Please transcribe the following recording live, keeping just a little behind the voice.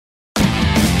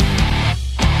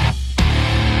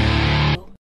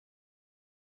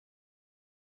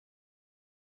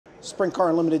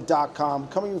SprintCarUnlimited.com.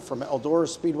 Coming from Eldora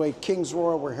Speedway, Kings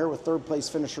Royal. We're here with third place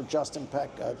finisher Justin Peck.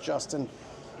 Justin,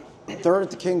 third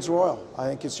at the Kings Royal. I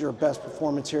think it's your best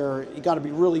performance here. You got to be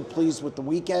really pleased with the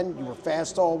weekend. You were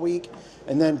fast all week.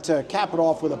 And then to cap it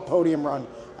off with a podium run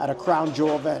at a crown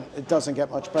jewel event, it doesn't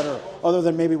get much better other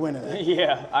than maybe winning it.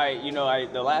 Yeah,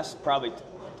 the last probably,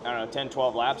 10,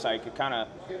 12 laps, I could kind of,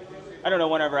 I don't know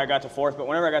whenever I got to fourth, but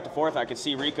whenever I got to fourth, I could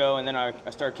see Rico, and then I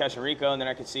started catching Rico, and then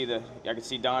I could see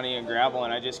Donnie and gravel,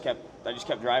 and I just kept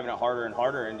driving it harder and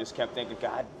harder, and just kept thinking,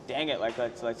 God dang it, like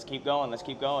let's keep going,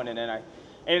 and then I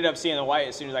ended up seeing the white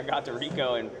as soon as I got to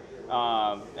Rico, and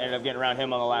ended up getting around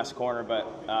him on the last corner. But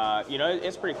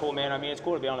it's pretty cool, man. I mean, it's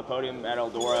cool to be on the podium at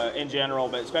Eldora in general,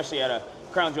 but especially at a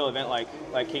crown jewel event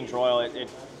like Kings Royal.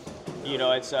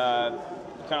 It's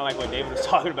kind of like what David was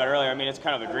talking about earlier. I mean, it's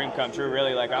kind of a dream come true,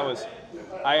 really. Like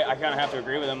I kind of have to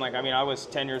agree with him. Like, I mean, I was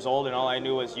 10 years old and all I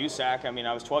knew was USAC. I mean,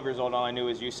 I was 12 years old and all I knew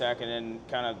was USAC, and then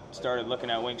kind of started looking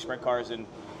at wing sprint cars. And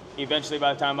eventually,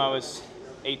 by the time I was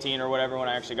 18 or whatever, when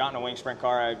I actually got in a wing sprint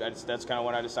car, that's kind of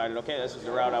when I decided, okay, this is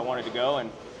the route I wanted to go,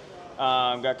 and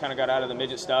got out of the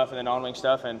midget stuff and then on-wing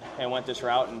stuff and went this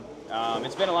route. And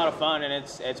it's been a lot of fun, and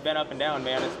it's been up and down,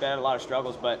 man. It's been a lot of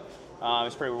struggles, but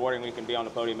it's pretty rewarding when you can be on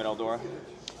the podium at Eldora.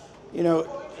 You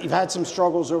know, you've had some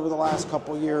struggles over the last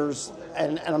couple of years,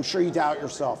 and I'm sure you doubt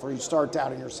yourself, or you start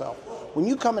doubting yourself. When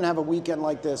you come and have a weekend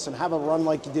like this and have a run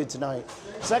like you did tonight,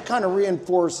 does that kind of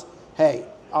reinforce, hey,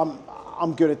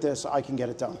 I'm good at this, I can get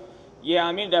it done? Yeah,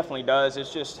 I mean, it definitely does.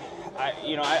 It's just,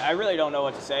 I really don't know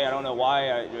what to say. I don't know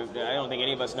why. I don't think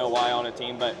any of us know why on a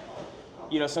team, but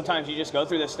sometimes you just go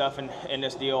through this stuff in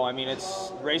this deal. I mean,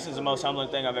 racing's the most humbling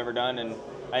thing I've ever done, and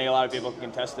I think a lot of people can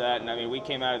attest to that. And I mean, we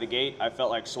came out of the gate, I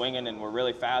felt like swinging, and we're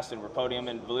really fast, and we're podium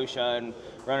in Volusia and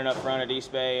running up front at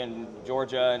East Bay and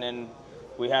Georgia, and then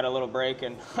we had a little break,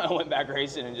 and I went back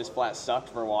racing and just flat sucked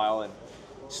for a while, and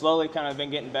slowly kind of been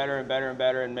getting better and better and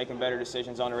better and making better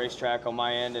decisions on the racetrack on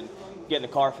my end and getting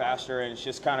the car faster, and it's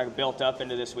just kind of built up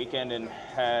into this weekend and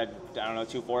had,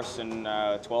 2 fourths and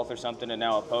 12th or something, and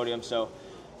now a podium. So,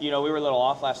 we were a little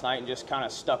off last night and just kind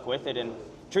of stuck with it. And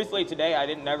truthfully today, I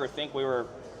didn't ever think we were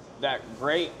that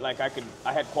great. Like I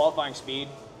had qualifying speed,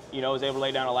 was able to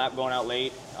lay down a lap going out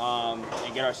late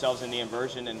and get ourselves in the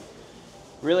inversion. And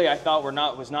really, I thought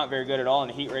was not very good at all in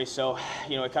the heat race. So, it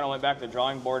kind of went back to the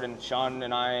drawing board, and Sean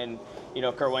and I and,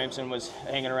 Kurt Williamson was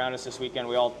hanging around us this weekend.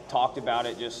 We all talked about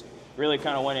it, just really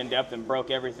kind of went in depth and broke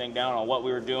everything down on what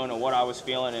we were doing and what I was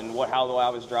feeling and how I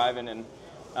was driving,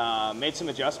 and made some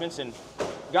adjustments and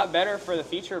got better for the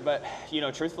feature, but,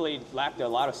 truthfully lacked a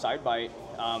lot of side bite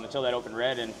until that open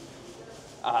red. And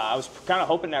I was kind of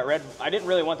hoping that red, I didn't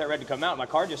really want that red to come out. My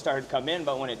car just started to come in,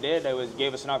 but when it did,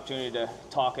 gave us an opportunity to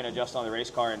talk and adjust on the race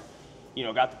car, and,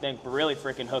 got the thing really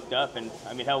freaking hooked up. And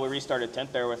I mean, hell, we restarted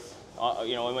 10th there with,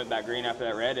 we went back green after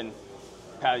that red, and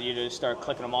you just start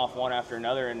clicking them off one after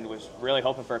another, and was really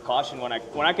hoping for a caution. When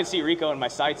I could see Rico in my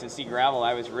sights and see gravel,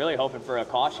 I was really hoping for a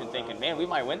caution, thinking, man, we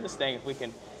might win this thing if we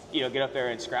can, get up there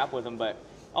and scrap with them. But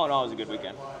all in all, it was a good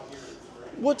weekend.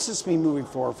 What's this mean moving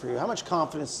forward for you? How much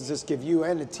confidence does this give you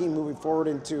and the team moving forward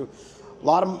into a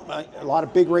lot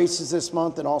of big races this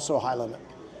month, and also a high limit?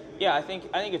 Yeah, I think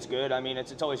it's good. I mean,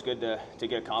 it's always good to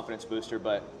get a confidence booster,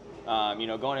 but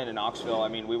going into Knoxville, I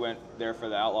mean, we went there for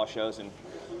the Outlaw shows and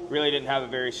really didn't have a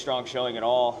very strong showing at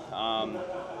all. I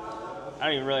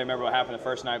don't even really remember what happened the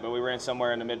first night, but we ran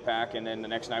somewhere in the mid-pack, and then the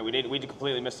next night we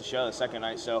completely missed the show the second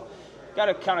night. So got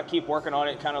to kind of keep working on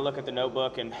it, kind of look at the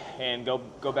notebook and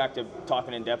go back to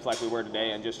talking in depth like we were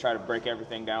today, and just try to break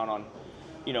everything down on,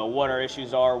 what our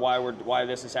issues are, why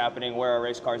this is happening, where our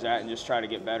race car's at, and just try to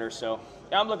get better. So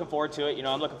yeah, I'm looking forward to it.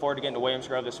 I'm looking forward to getting to Williams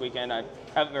Grove this weekend. I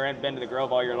haven't been to the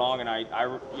Grove all year long, and I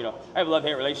have a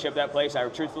love-hate relationship with that place.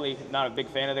 I'm truthfully not a big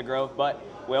fan of the Grove, but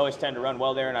we always tend to run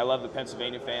well there, and I love the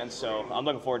Pennsylvania fans. So I'm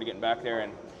looking forward to getting back there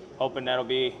and hoping that'll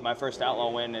be my first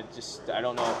Outlaw win. I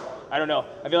don't know.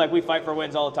 I feel like we fight for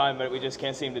wins all the time, but we just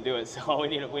can't seem to do it. So we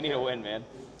need a win, man.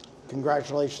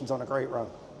 Congratulations on a great run.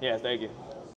 Yeah, thank you.